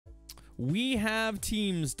we have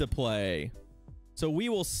teams to play. So we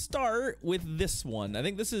will start with this one. I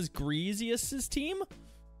think this is Greasius's team.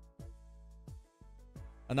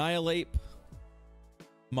 Annihilate,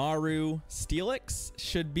 Maru, Steelix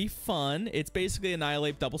should be fun. It's basically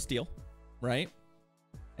Annihilate double steal, right?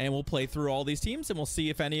 And we'll play through all these teams and we'll see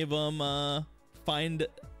if any of them find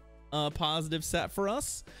a positive set for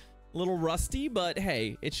us. A little rusty, but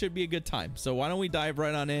hey, it should be a good time. So why don't we dive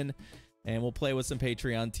right on in and we'll play with some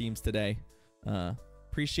Patreon teams today.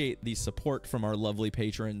 Appreciate the support from our lovely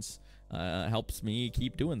patrons. Helps me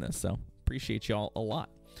keep doing this, so appreciate y'all a lot.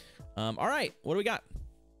 All right, what do we got?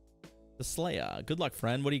 The Slayer. Good luck,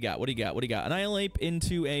 friend. What do you got? What do you got? What do you got? Annihilate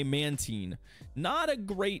into a Mantine. Not a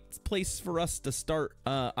great place for us to start.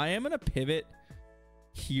 I am going to pivot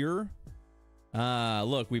here.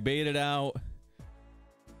 Look, we baited out.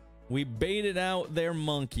 We baited out their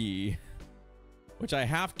monkey, which I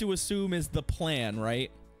have to assume is the plan,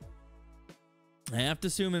 right? I have to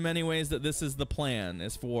assume in many ways that this is the plan,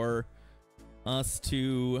 is for us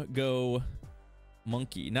to go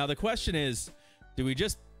monkey. Now, the question is, do we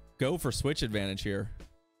just go for switch advantage here?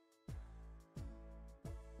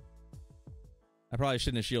 I probably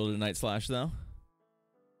shouldn't have shielded a Night Slash, though.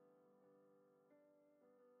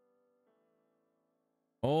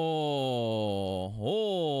 Nah.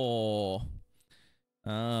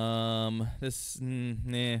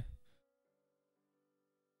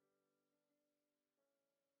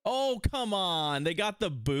 Oh, come on. They got the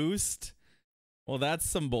boost. Well, that's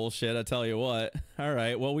some bullshit, I tell you what. All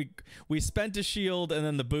right. Well, we spent a shield and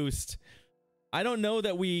then the boost. I don't know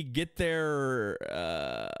that we get there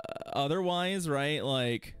otherwise, right?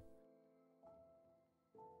 Like,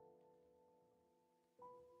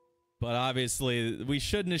 but obviously we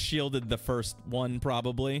shouldn't have shielded the first one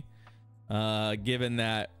probably, given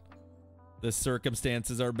that the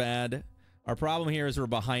circumstances are bad. Our problem here is we're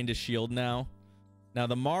behind a shield now. Now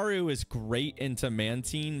the Maru is great into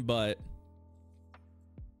Mantine, but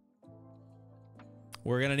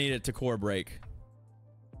we're gonna need it to core break.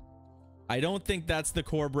 I don't think that's the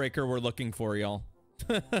core breaker we're looking for, y'all.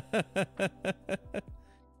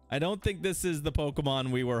 I don't think this is the Pokemon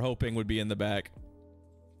we were hoping would be in the back.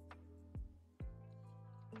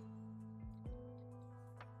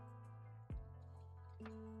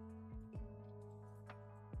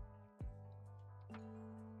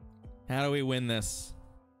 How do we win this?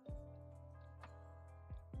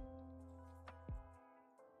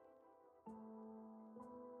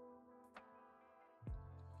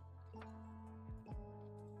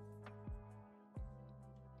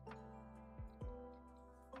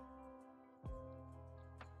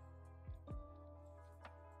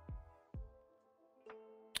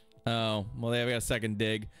 Oh, well, they have got a second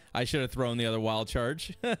dig. I should have thrown the other wild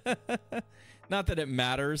charge. Not that it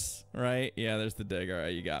matters, right? Yeah, there's the dig. All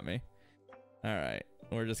right, you got me. All right,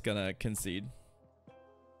 we're just gonna concede.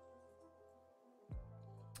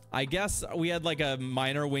 I guess we had like a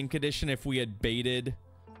minor win condition if we had baited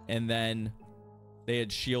and then they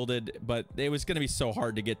had shielded, but it was gonna be so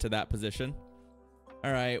hard to get to that position.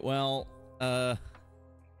 All right, well, all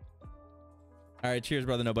right, cheers,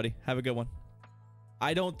 brother nobody. Have a good one.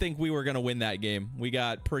 I don't think we were gonna win that game. We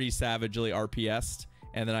got pretty savagely RPS'd,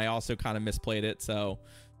 and then I also kind of misplayed it, so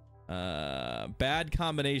bad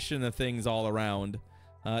combination of things all around.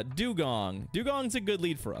 Dugong. Dugong's a good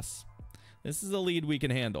lead for us. This is a lead we can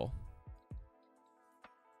handle.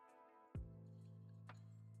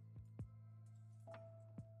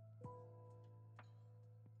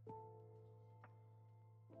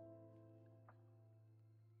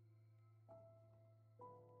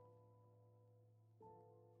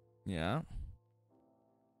 Yeah.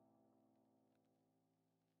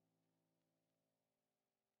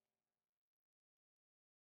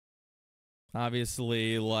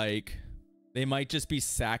 Obviously, like, they might just be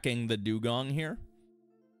sacking the Dugong here.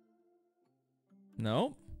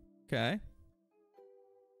 Nope. Okay.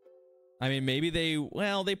 I mean, maybe they,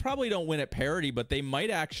 well, they probably don't win at parity, but they might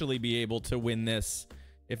actually be able to win this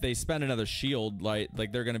if they spend another shield. Like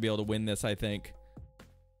they're going to be able to win this, I think.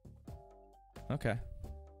 Okay.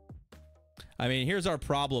 I mean, here's our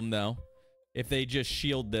problem, though. If they just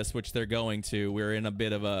shield this, which they're going to, we're in a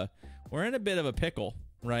bit of a pickle,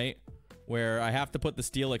 right? Where I have to put the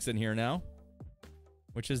Steelix in here now,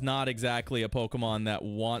 which is not exactly a Pokemon that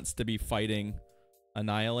wants to be fighting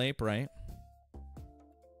Annihilate, right?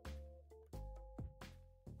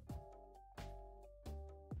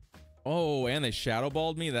 Oh, and they Shadow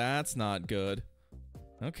Balled me? That's not good.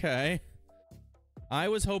 Okay. I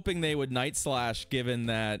was hoping they would Night Slash, given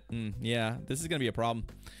that, yeah, this is going to be a problem.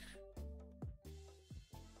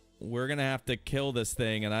 We're going to have to kill this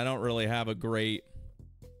thing, and I don't really have a great...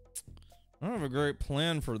 I don't have a great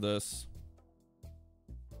plan for this.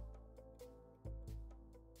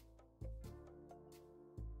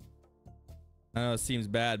 I know it seems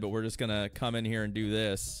bad, but we're just gonna come in here and do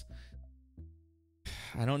this.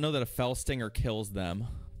 I don't know that a Fell Stinger kills them,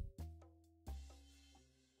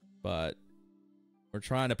 but we're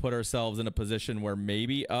trying to put ourselves in a position where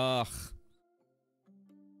maybe, ugh.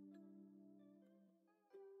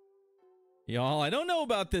 Y'all, I don't know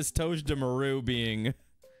about this Togedemaru being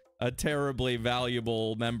a terribly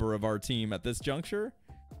valuable member of our team at this juncture.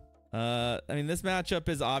 I mean, this matchup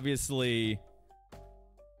is obviously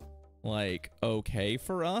like okay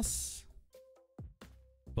for us,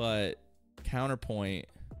 but counterpoint,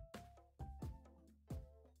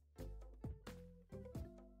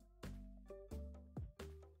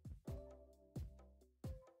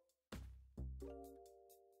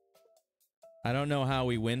 I don't know how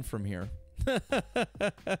we win from here.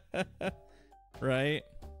 Right?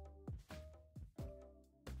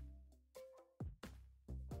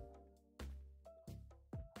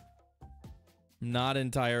 Not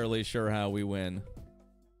entirely sure how we win.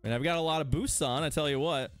 I mean, I've got a lot of boosts on, I tell you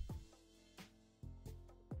what.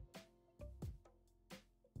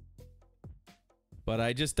 But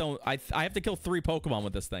I just don't... I have to kill 3 Pokemon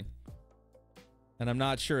with this thing. And I'm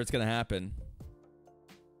not sure it's going to happen.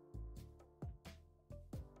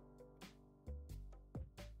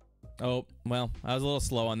 Oh, well, I was a little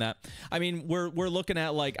slow on that. I mean, we're looking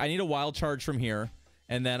at, like, I need a wild charge from here.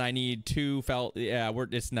 And then I need 2 felt... Yeah,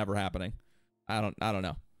 it's never happening. I don't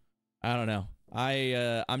know. I don't know.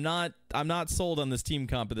 I'm not sold on this team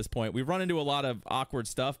comp at this point. We've run into a lot of awkward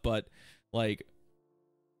stuff, but like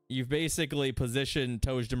you've basically positioned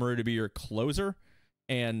Togedemaru to be your closer,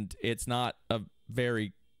 and it's not a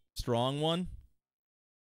very strong one.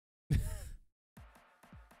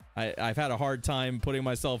 I've had a hard time putting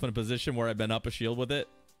myself in a position where I've been up a shield with it.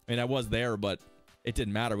 I mean, I was there, but it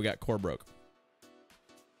didn't matter. We got core broke.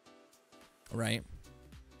 Right.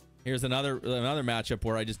 Here's another matchup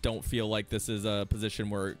where I just don't feel like this is a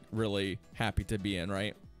position we're really happy to be in,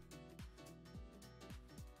 right?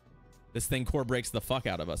 This thing core breaks the fuck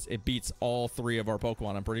out of us. It beats all 3 of our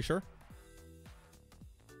Pokemon, I'm pretty sure.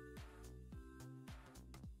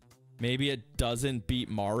 Maybe it doesn't beat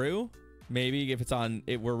Maru. Maybe if it's on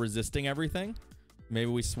it, we're resisting everything.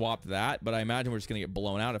 Maybe we swap that, but I imagine we're just gonna get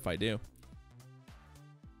blown out if I do.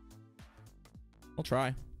 I'll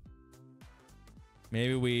try.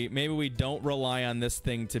 Maybe we don't rely on this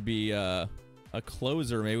thing to be a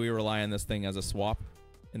closer. Maybe we rely on this thing as a swap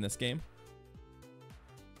in this game.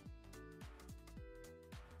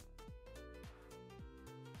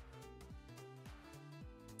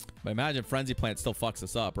 But imagine Frenzy Plant still fucks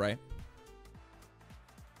us up, right?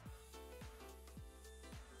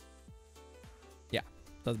 Yeah,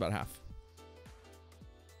 does about half.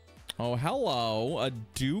 Oh, hello, a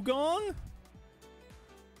Dugong?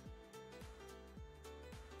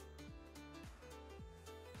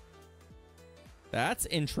 That's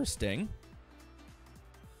interesting.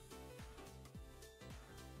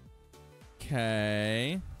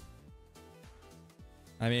 Okay.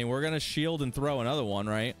 I mean, we're gonna shield and throw another one,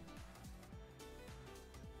 right?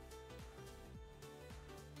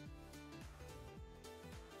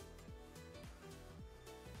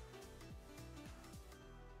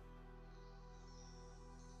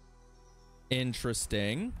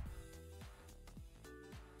 Interesting.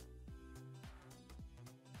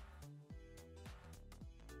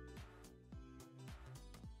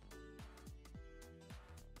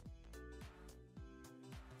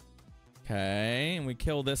 Okay, and we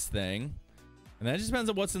kill this thing. And that just depends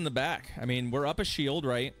on what's in the back. I mean, we're up a shield,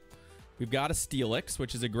 right? We've got a Steelix,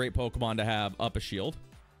 which is a great Pokemon to have up a shield.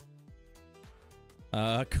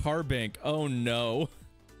 Carbink. Oh, no.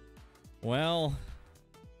 Well...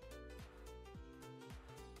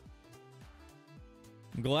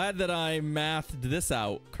 I'm glad that I mathed this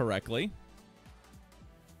out correctly.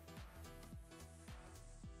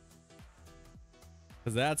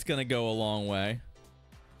 Because that's going to go a long way.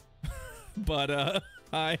 But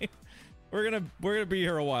we're gonna be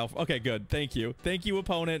here a while. Okay, good. Thank you,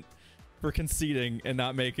 opponent, for conceding and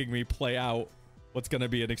not making me play out what's gonna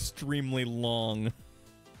be an extremely long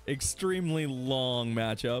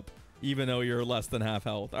matchup, even though you're less than half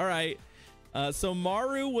health. All right, so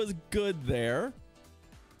Maru was good there.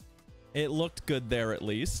 It looked good there, at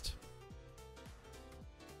least.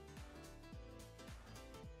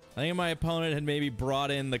 I think if my opponent had maybe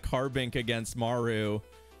brought in the Carbink against Maru,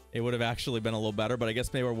 it would have actually been a little better, but I guess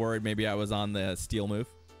they were worried maybe I was on the steel move.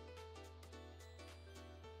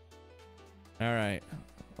 All right.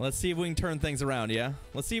 Let's see if we can turn things around, yeah?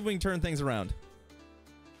 Let's see if we can turn things around.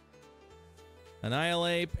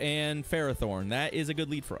 Annihilate and Ferrothorn. That is a good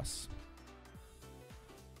lead for us.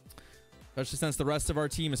 Especially since the rest of our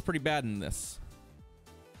team is pretty bad in this.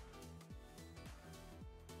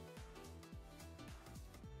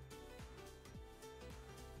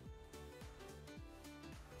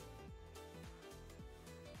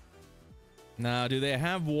 Now, do they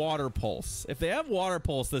have Water Pulse? If they have Water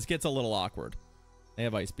Pulse, this gets a little awkward. They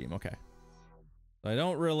have Ice Beam. Okay. I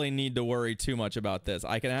don't really need to worry too much about this.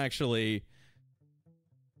 I can actually...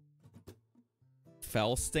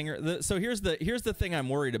 Fell Stinger. So here's the thing I'm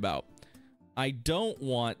worried about. I don't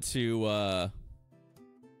want to...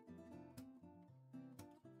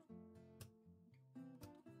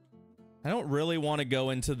 I don't really want to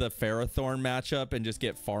go into the Ferrothorn matchup and just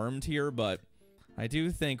get farmed here, but... I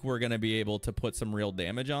do think we're going to be able to put some real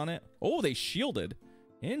damage on it. Oh, they shielded.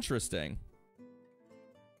 Interesting.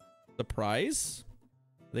 Surprise?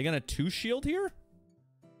 Are they going to 2-shield here?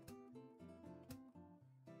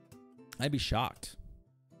 I'd be shocked.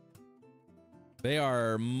 They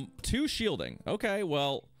are 2-shielding. Okay,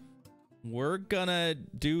 well, we're going to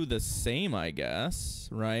do the same, I guess,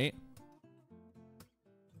 right?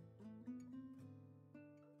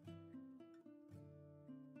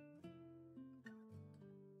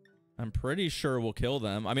 I'm pretty sure we'll kill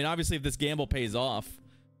them. I mean, obviously, if this gamble pays off,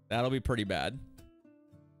 that'll be pretty bad.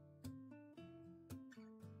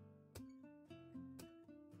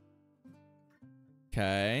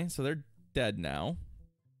 Okay, so they're dead now.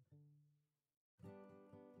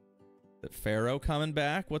 The Pharaoh coming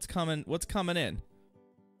back? What's coming in?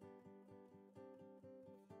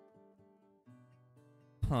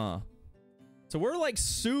 Huh. So we're like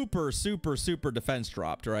super defense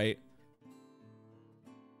dropped, right?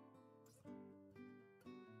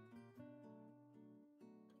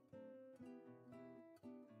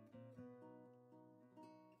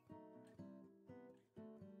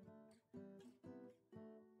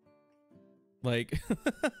 Like,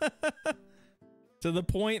 to the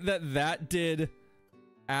point that did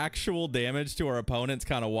actual damage to our opponents,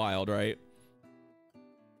 kind of wild, right?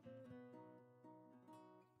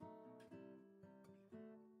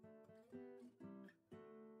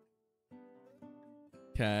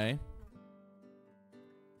 Okay.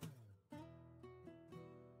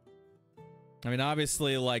 I mean,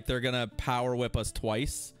 obviously, like, they're gonna power whip us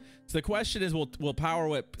twice. So the question is, will power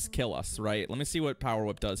whips kill us, right? Let me see what power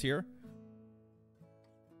whip does here.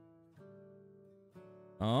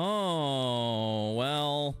 Oh,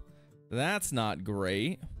 well, that's not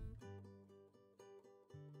great.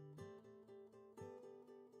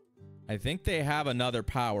 I think they have another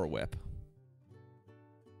power whip.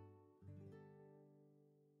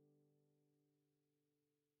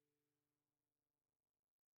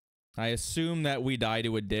 I assume that we die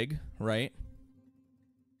to a dig, right?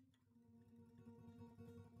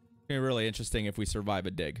 It's gonna be really interesting if we survive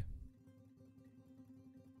a dig.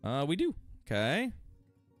 We do. Okay.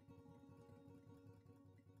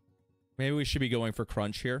 Maybe we should be going for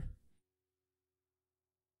crunch here.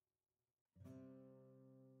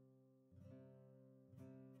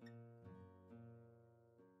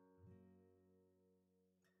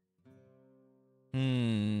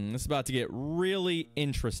 This is about to get really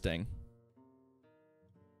interesting.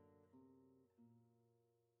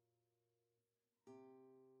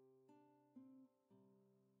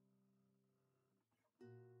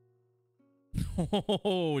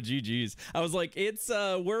 Oh, GG's. I was like, it's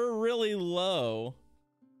we're really low.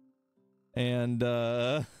 And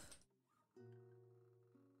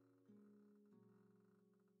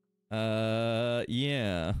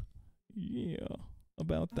yeah. Yeah,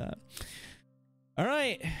 about that. All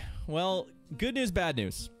right. Well, good news, bad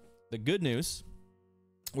news. The good news,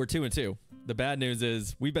 we're 2-2. The bad news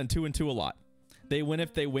is we've been 2-2 a lot. They win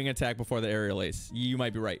if they wing attack before the aerial ace. You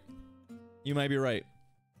might be right. You might be right.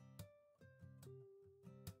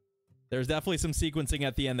 There's definitely some sequencing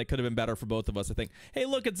at the end that could have been better for both of us, I think. Hey,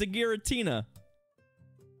 look, it's a Giratina.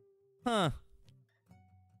 Huh.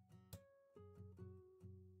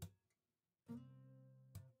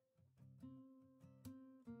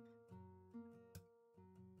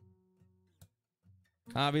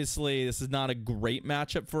 Obviously, this is not a great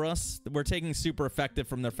matchup for us. We're taking super effective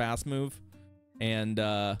from their fast move. And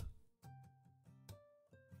that's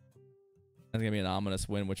going to be an ominous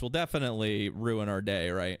win, which will definitely ruin our day,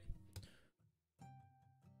 right?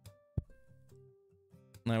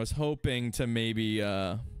 And I was hoping to maybe...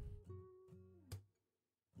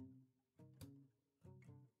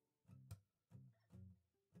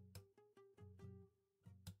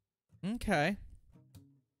 Okay.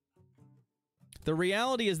 The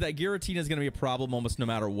reality is that Giratina is going to be a problem almost no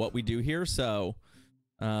matter what we do here, so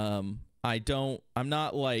I'm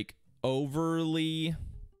not like overly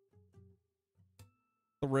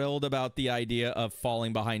thrilled about the idea of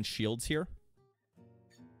falling behind shields here.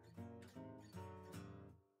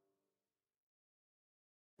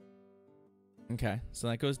 Okay, so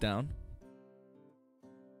that goes down.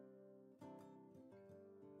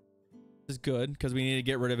 This is good because we need to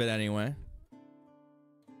get rid of it anyway.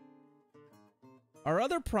 Our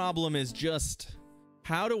other problem is just,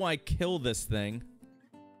 how do I kill this thing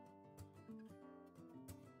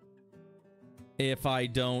if I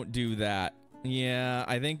don't do that? Yeah,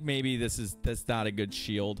 I think maybe that's not a good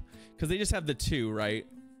shield because they just have the 2, right?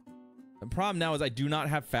 The problem now is I do not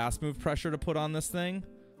have fast move pressure to put on this thing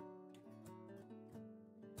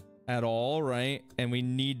at all, right? And we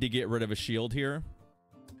need to get rid of a shield here.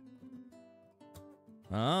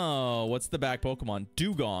 Oh, what's the back Pokemon?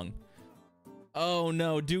 Dugong. Oh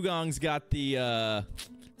no, Dugong's got the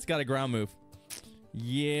it's got a ground move.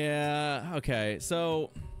 Yeah, okay.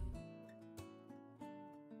 So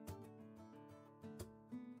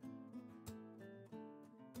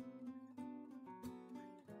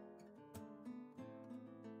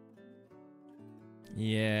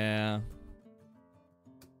yeah.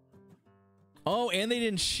 Oh, and they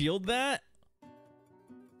didn't shield that?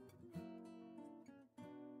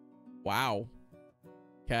 Wow.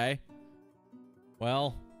 Okay.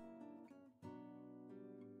 Well,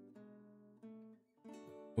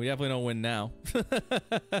 we definitely don't win now. All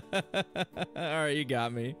right, you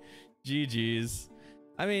got me. GG's.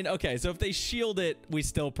 I mean, okay, so if they shield it, we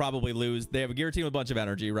still probably lose. They have a Giratina with a bunch of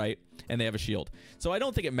energy, right? And they have a shield. So I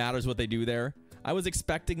don't think it matters what they do there. I was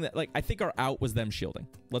expecting that, like, I think our out was them shielding.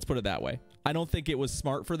 Let's put it that way. I don't think it was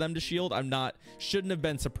smart for them to shield. Shouldn't have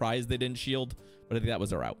been surprised they didn't shield, but I think that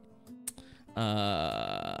was our out.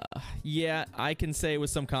 Yeah, I can say with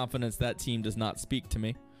some confidence that team does not speak to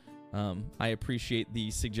me. I appreciate the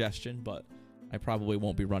suggestion, but I probably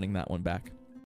won't be running that one back.